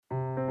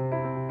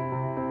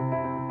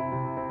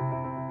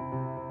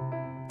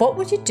What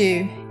would you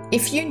do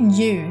if you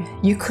knew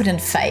you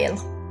couldn't fail?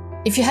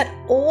 If you had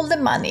all the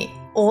money,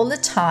 all the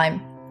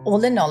time, all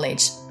the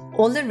knowledge,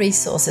 all the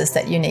resources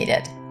that you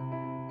needed?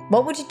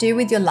 What would you do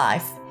with your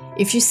life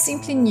if you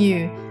simply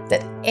knew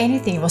that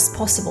anything was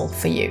possible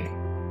for you?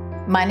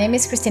 My name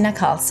is Kristina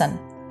Karlsson,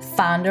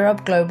 founder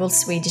of global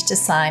Swedish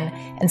design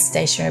and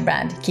stationery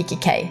brand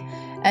kikki.K,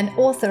 and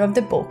author of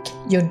the book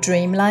Your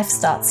Dream Life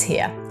Starts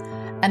Here.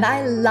 And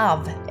I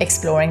love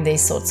exploring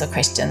these sorts of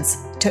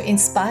questions to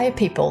inspire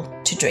people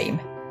to dream.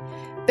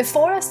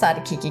 Before I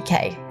started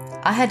kikki.K,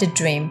 I had a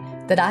dream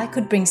that I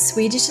could bring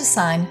Swedish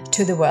design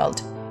to the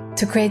world,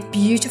 to create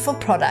beautiful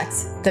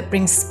products that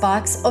bring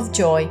sparks of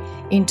joy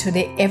into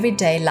the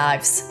everyday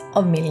lives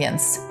of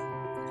millions.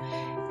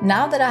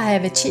 Now that I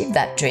have achieved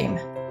that dream,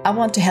 I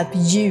want to help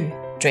you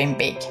dream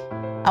big.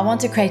 I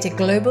want to create a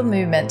global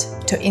movement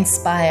to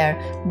inspire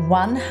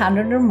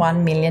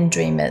 101 million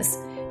dreamers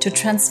to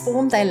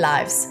transform their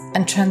lives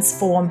and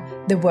transform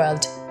the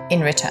world in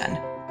return.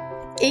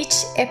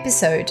 Each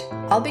episode,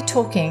 I'll be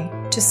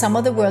talking to some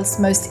of the world's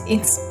most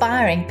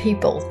inspiring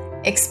people,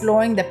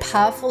 exploring the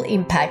powerful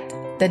impact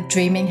that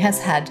dreaming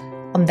has had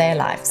on their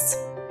lives.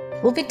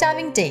 We'll be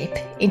diving deep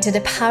into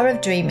the power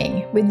of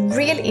dreaming with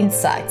real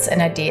insights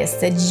and ideas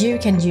that you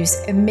can use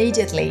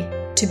immediately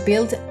to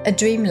build a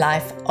dream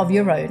life of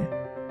your own,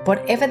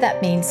 whatever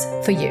that means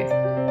for you.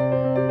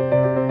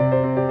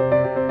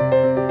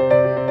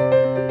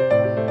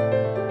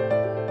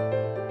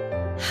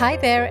 Hi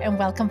there, and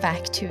welcome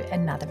back to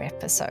another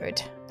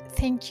episode.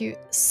 Thank you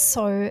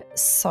so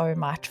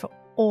much for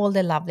all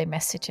the lovely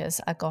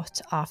messages I got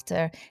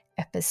after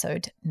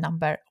episode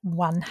number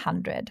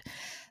 100.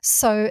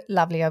 So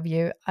lovely of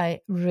you. I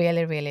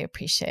really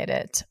appreciate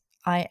it.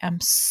 I am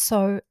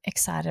so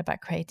excited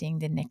about creating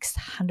the next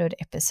 100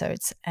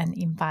 episodes and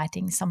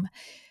inviting some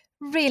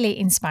really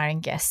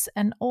inspiring guests,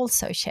 and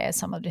also share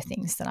some of the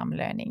things that I'm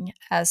learning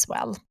as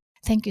well.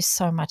 Thank you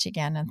so much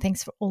again, and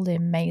thanks for all the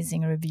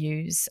amazing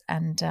reviews,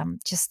 and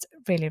just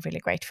really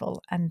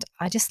grateful. And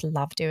I just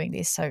love doing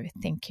this, so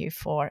thank you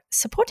for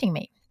supporting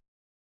me.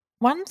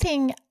 One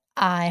thing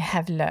I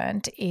have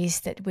learned is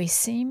that we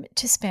seem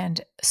to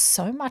spend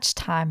so much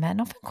time,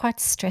 and often quite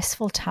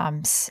stressful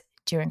times,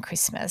 during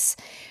Christmas,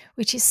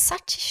 which is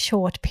such a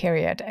short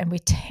period, and we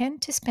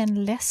tend to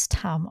spend less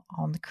time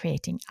on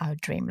creating our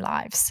dream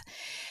lives.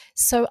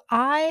 So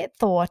I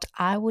thought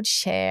I would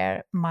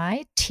share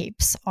my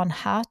tips on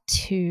how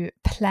to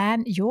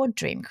plan your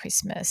dream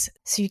Christmas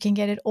so you can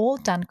get it all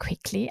done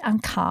quickly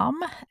and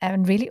calm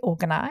and really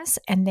organized,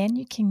 and then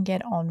you can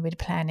get on with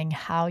planning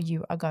how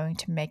you are going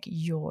to make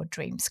your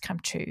dreams come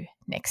true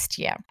next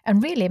year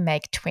and really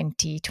make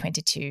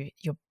 2022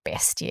 your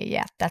best year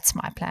yet. That's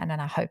my plan,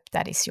 and I hope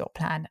that is your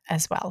plan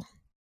as well.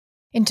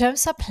 In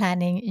terms of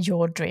planning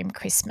your dream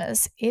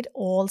Christmas, it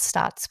all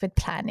starts with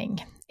planning.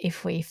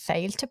 If we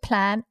fail to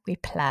plan, we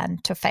plan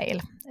to fail.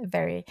 A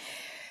very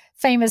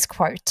famous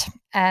quote.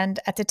 And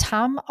at the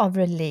time of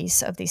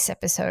release of this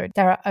episode,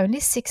 there are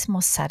only 6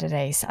 more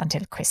Saturdays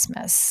until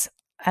Christmas.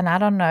 And I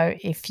don't know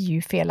if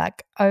you feel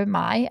like, oh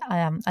my,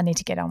 I need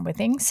to get on with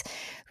things.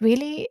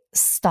 Really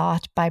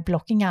start by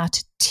blocking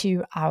out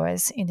 2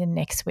 hours in the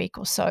next week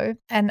or so.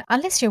 And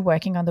unless you're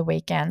working on the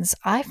weekends,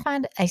 I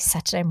find a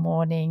Saturday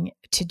morning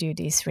to do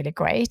this really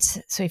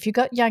great. So if you've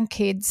got young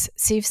kids,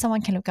 see if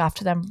someone can look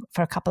after them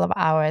for a couple of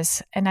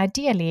hours, and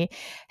ideally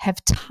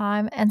have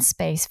time and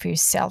space for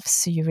yourself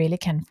so you really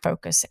can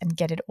focus and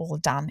get it all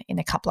done in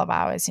a couple of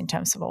hours in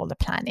terms of all the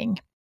planning.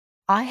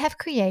 I have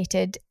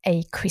created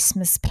a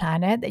Christmas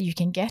planner that you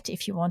can get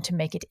if you want to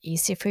make it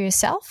easy for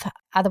yourself.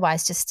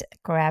 Otherwise, just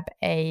grab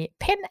a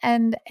pen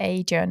and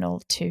a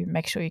journal to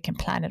make sure you can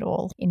plan it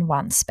all in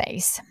one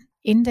space.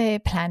 In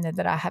the planner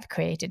that I have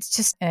created, it's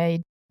just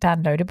a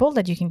downloadable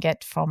that you can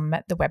get from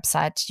the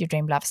website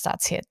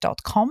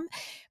yourdreamlifestartshere.com.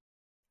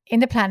 In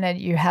the planner,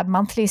 you have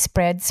monthly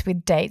spreads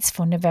with dates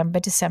for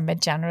November, December,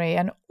 January,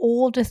 and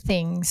all the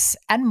things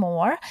and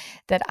more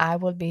that I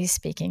will be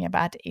speaking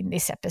about in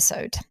this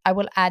episode. I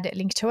will add a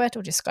link to it,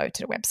 or just go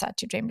to the website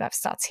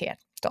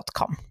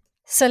yourdreamlifestartshere.com.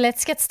 So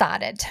let's get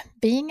started.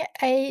 Being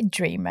a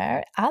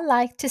dreamer, I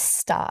like to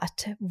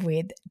start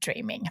with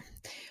dreaming.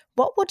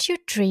 What would your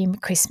dream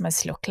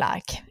Christmas look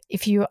like?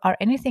 If you are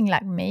anything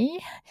like me,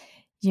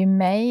 you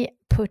may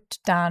put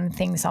down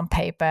things on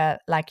paper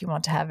like you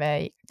want to have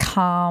a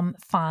calm,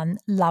 fun,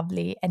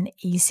 lovely, and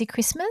easy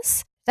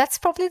Christmas. That's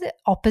probably the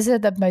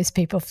opposite that most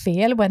people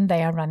feel when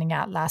they are running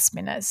out last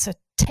minute. So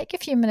take a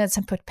few minutes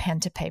and put pen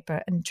to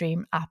paper and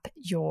dream up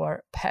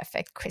your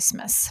perfect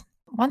Christmas.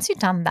 Once you've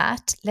done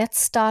that, let's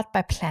start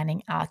by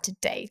planning out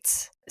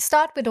dates.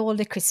 Start with all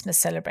the Christmas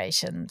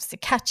celebrations, the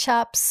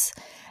catch-ups.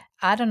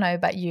 I don't know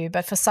about you,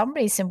 but for some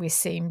reason we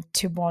seem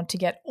to want to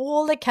get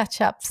all the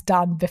catch-ups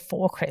done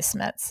before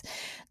Christmas.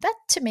 That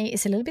to me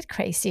is a little bit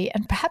crazy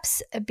and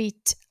perhaps a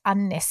bit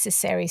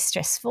unnecessary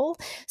stressful.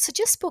 So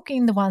just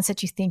booking the ones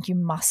that you think you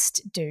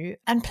must do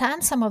and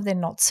plan some of the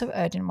not so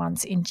urgent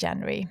ones in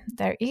January.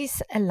 There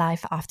is a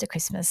life after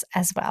Christmas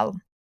as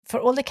well. For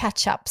all the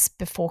catch-ups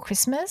before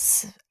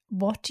Christmas,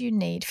 what do you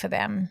need for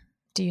them?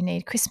 Do you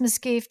need Christmas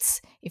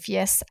gifts? If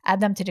yes,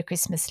 add them to the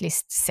Christmas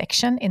list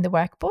section in the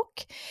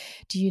workbook.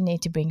 Do you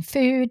need to bring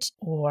food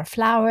or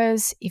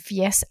flowers? If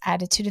yes,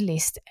 add it to the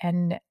list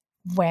and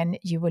when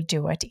you will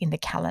do it in the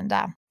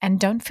calendar. And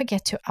don't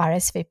forget to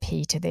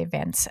RSVP to the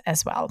events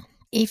as well.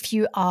 If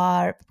you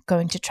are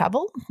going to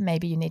travel,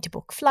 maybe you need to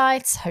book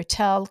flights,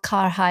 hotel,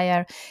 car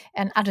hire,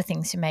 and other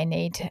things you may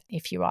need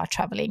if you are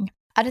traveling.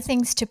 Other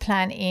things to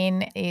plan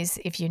in is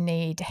if you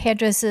need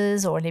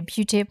hairdressers or any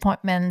beauty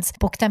appointments,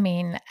 book them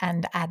in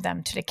and add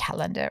them to the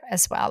calendar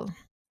as well.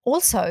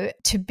 Also,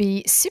 to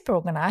be super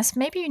organized,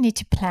 maybe you need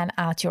to plan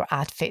out your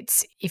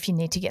outfits. If you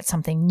need to get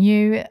something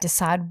new,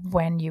 decide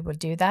when you will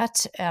do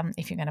that.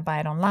 If you're going to buy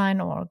it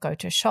online or go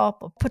to a shop,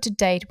 or put a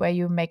date where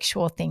you make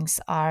sure things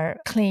are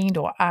cleaned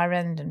or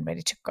ironed and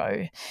ready to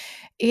go.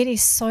 It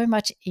is so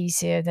much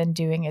easier than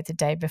doing it the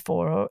day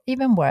before, or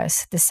even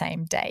worse, the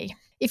same day.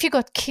 If you've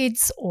got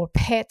kids or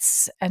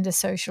pets and the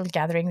social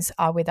gatherings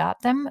are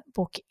without them,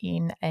 book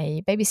in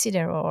a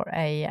babysitter or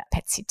a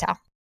pet sitter.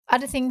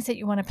 Other things that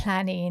you want to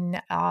plan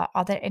in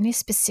are there any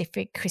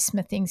specific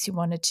Christmas things you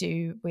want to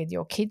do with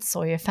your kids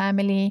or your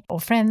family or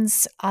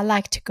friends? I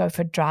like to go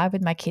for a drive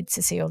with my kids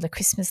to see all the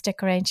Christmas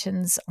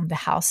decorations on the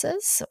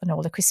houses and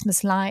all the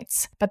Christmas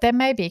lights. But there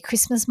may be a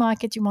Christmas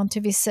market you want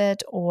to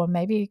visit, or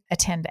maybe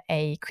attend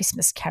a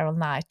Christmas carol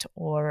night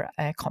or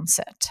a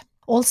concert.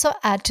 Also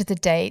add to the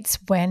dates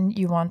when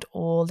you want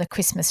all the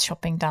Christmas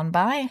shopping done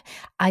by,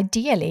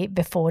 ideally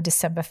before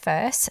December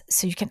 1st,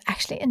 so you can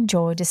actually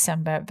enjoy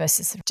December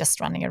versus just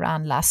running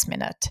around last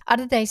minute.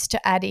 Other dates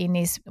to add in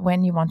is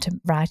when you want to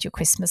write your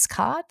Christmas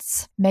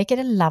cards. Make it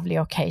a lovely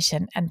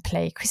occasion and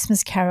play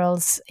Christmas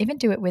carols, even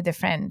do it with a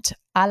friend.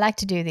 I like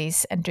to do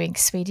this and drink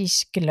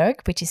Swedish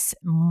glögg, which is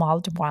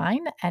mulled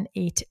wine, and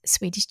eat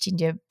Swedish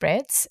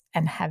gingerbreads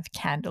and have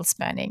candles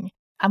burning.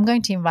 I'm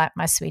going to invite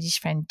my Swedish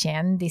friend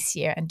Jen this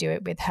year and do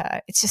it with her.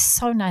 It's just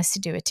so nice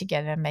to do it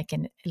together and make a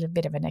little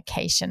bit of an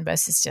occasion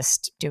versus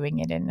just doing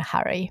it in a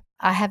hurry.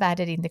 I have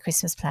added in the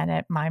Christmas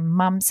planner my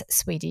mum's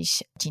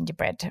Swedish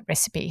gingerbread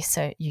recipe,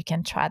 so you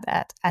can try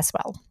that as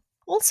well.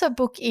 Also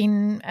book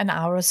in an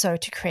hour or so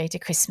to create a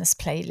Christmas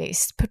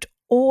playlist. Put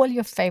all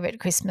your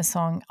favorite Christmas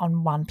song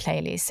on one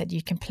playlist that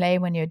you can play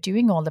when you're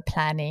doing all the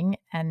planning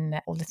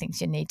and all the things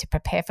you need to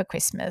prepare for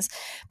Christmas,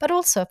 but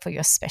also for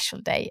your special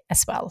day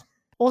as well.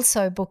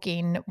 Also book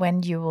in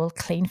when you will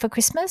clean for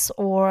Christmas,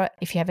 or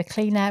if you have a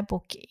cleaner,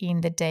 book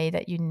in the day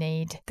that you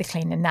need the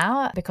cleaner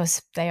now,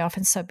 because they're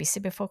often so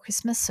busy before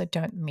Christmas, so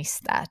don't miss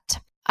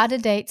that. Other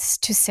dates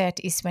to set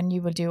is when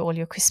you will do all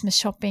your Christmas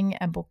shopping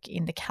and book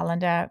in the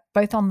calendar,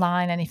 both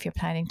online and if you're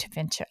planning to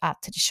venture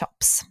out to the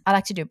shops. I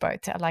like to do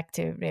both. I like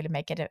to really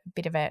make it a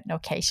bit of an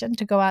occasion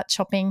to go out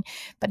shopping,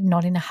 but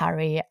not in a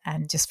hurry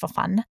and just for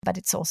fun. But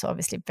it's also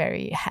obviously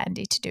very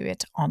handy to do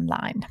it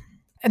online.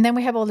 And then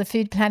we have all the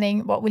food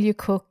planning. What will you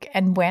cook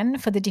and when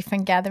for the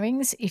different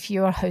gatherings? If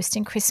you are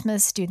hosting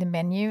Christmas, do the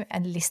menu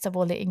and list of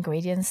all the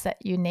ingredients that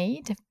you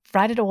need.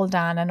 Write it all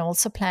down and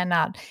also plan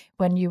out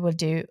when you will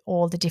do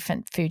all the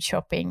different food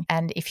shopping.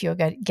 And if you're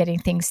getting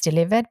things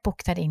delivered,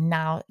 book that in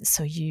now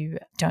so you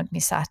don't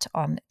miss out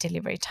on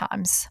delivery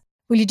times.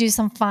 Will you do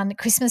some fun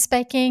Christmas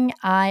baking?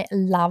 I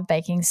love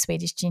baking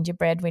Swedish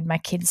gingerbread with my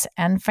kids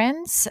and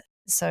friends.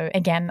 So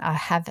again, I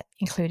have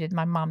included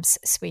my mum's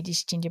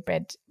Swedish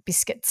gingerbread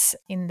biscuits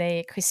in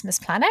the Christmas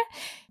planner,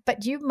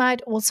 but you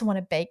might also want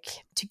to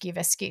bake to give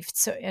as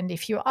gifts. So, and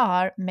if you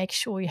are, make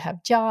sure you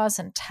have jars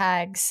and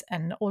tags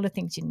and all the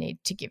things you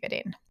need to give it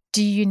in.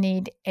 Do you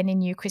need any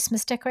new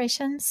Christmas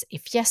decorations?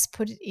 If yes,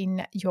 put it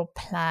in your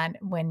plan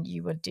when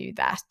you will do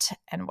that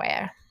and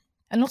where.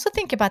 And also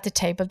think about the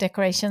table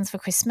decorations for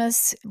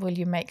Christmas. Will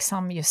you make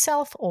some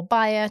yourself or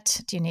buy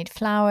it? Do you need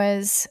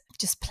flowers?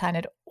 Just plan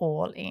it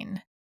all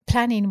in.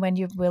 Plan in when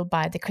you will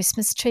buy the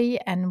Christmas tree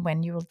and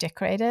when you will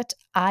decorate it.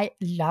 I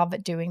love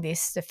doing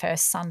this the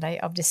first Sunday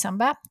of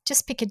December.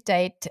 Just pick a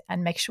date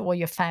and make sure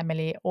your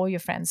family or your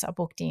friends are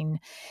booked in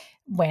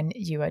when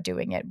you are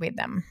doing it with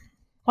them.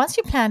 Once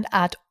you planned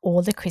out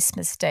all the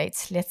Christmas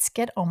dates, let's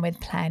get on with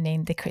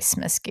planning the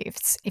Christmas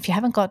gifts. If you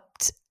haven't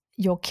got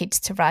your kids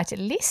to write a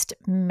list,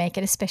 make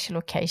it a special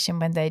occasion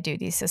when they do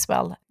this as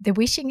well. The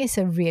wishing is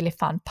a really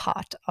fun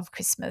part of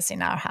Christmas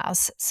in our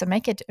house, so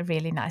make it a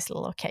really nice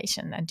little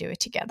occasion and do it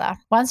together.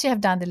 Once you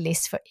have done the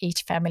list for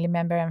each family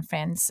member and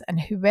friends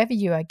and whoever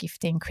you are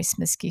gifting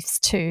Christmas gifts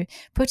to,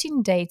 put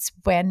in dates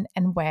when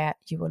and where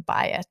you will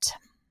buy it.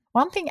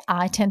 One thing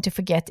I tend to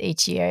forget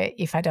each year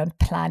if I don't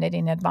plan it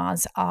in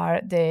advance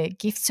are the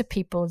gifts to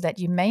people that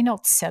you may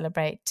not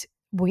celebrate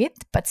with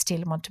but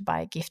still want to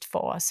buy a gift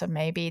for. So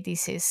maybe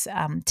this is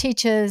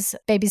teachers,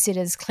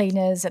 babysitters,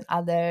 cleaners and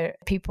other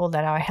people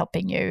that are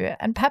helping you,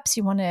 and perhaps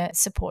you want to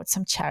support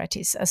some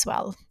charities as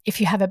well. If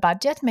you have a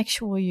budget, make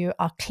sure you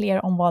are clear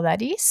on what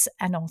that is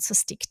and also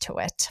stick to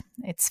it.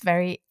 It's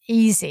very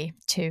easy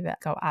to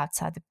go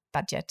outside the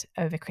budget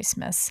over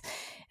Christmas,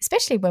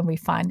 especially when we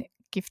find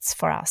gifts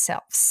for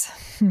ourselves.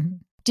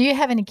 Do you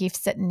have any gifts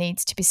that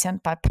needs to be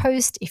sent by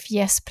post? If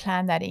yes,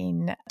 plan that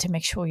in to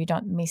make sure you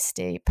don't miss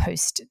the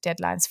post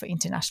deadlines for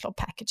international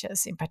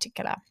packages in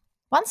particular.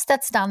 Once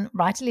that's done,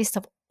 write a list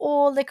of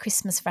all the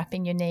Christmas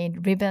wrapping you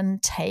need, ribbon,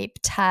 tape,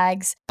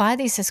 tags. Buy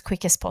this as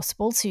quick as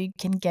possible so you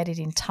can get it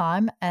in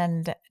time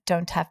and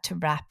don't have to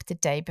wrap the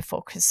day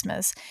before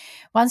Christmas.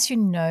 Once you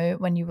know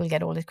when you will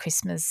get all the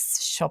Christmas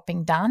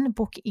shopping done,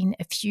 book in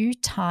a few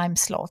time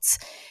slots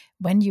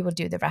when you will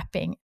do the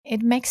wrapping.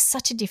 It makes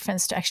such a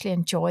difference to actually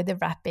enjoy the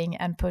wrapping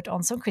and put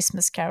on some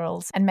Christmas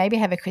carols and maybe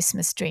have a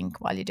Christmas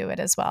drink while you do it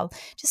as well.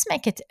 Just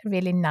make it a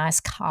really nice,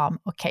 calm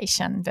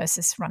occasion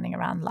versus running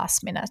around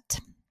last minute.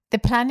 The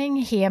planning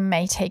here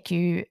may take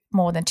you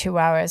more than 2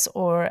 hours,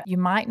 or you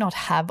might not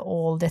have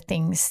all the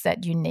things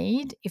that you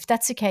need. If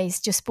that's the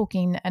case, just book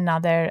in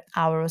another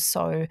hour or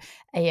so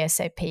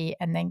ASAP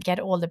and then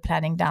get all the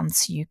planning done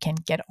so you can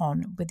get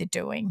on with the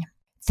doing.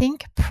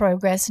 Think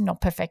progress, not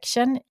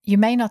perfection. You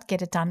may not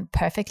get it done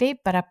perfectly,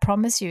 but I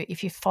promise you,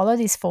 if you follow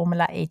this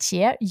formula each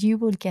year, you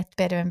will get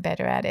better and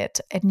better at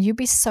it. And you'll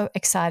be so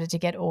excited to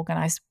get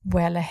organized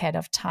well ahead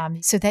of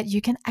time so that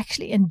you can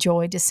actually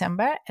enjoy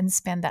December and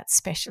spend that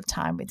special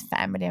time with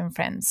family and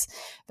friends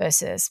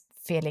versus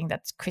feeling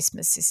that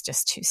Christmas is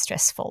just too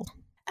stressful.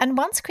 And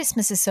once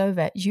Christmas is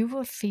over, you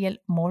will feel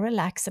more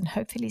relaxed and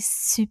hopefully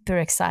super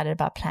excited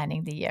about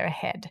planning the year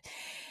ahead.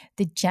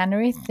 The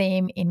January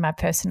theme in my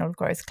Personal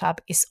Growth Club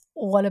is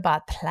all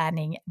about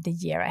planning the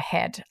year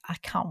ahead. I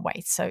can't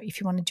wait. So if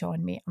you want to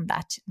join me on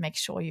that, make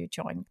sure you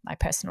join my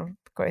Personal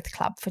Growth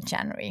Club for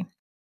January.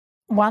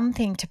 One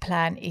thing to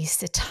plan is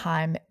the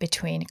time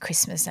between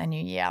Christmas and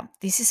New Year.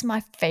 This is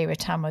my favorite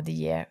time of the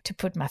year to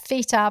put my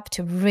feet up,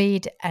 to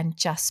read, and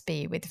just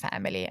be with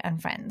family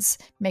and friends.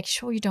 Make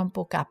sure you don't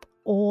book up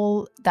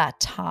all that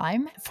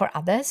time for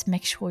others.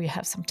 Make sure you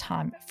have some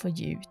time for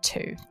you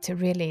too, to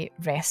really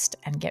rest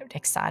and get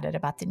excited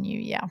about the new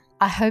year.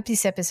 I hope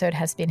this episode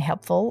has been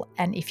helpful.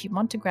 And if you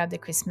want to grab the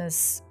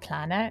Christmas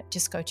planner,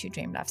 just go to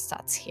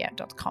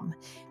dreamlifestartshere.com.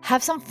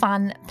 Have some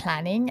fun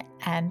planning,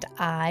 and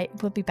I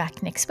will be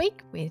back next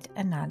week with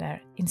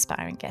another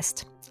inspiring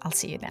guest. I'll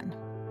see you then.